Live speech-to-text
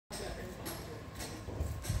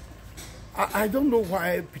I don't know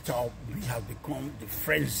why Peter Obi has become the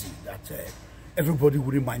frenzy that everybody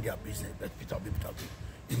wouldn't mind their business. But Peter Obi.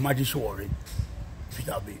 Imagine Sowere,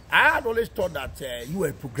 Peter Obi. I had always thought that you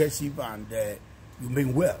were progressive and you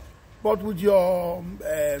mean well. But with your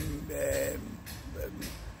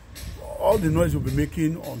all the noise you'll be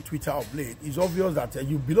making on Twitter of late, it's obvious that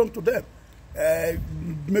you belong to them.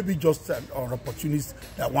 Maybe just an opportunist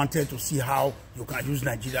that wanted to see how you can use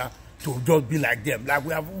Nigeria to just be like them, like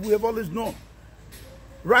we have always known.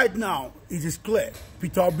 Right now, it is clear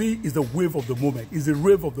Peter Obi is the wave of the moment, is the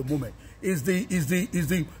rave of the moment, is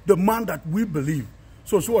the man that we believe.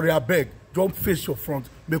 So Sowere, I beg, don't face your front,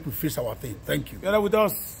 make we face our thing. Thank you. You're not with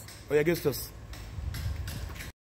us or against us.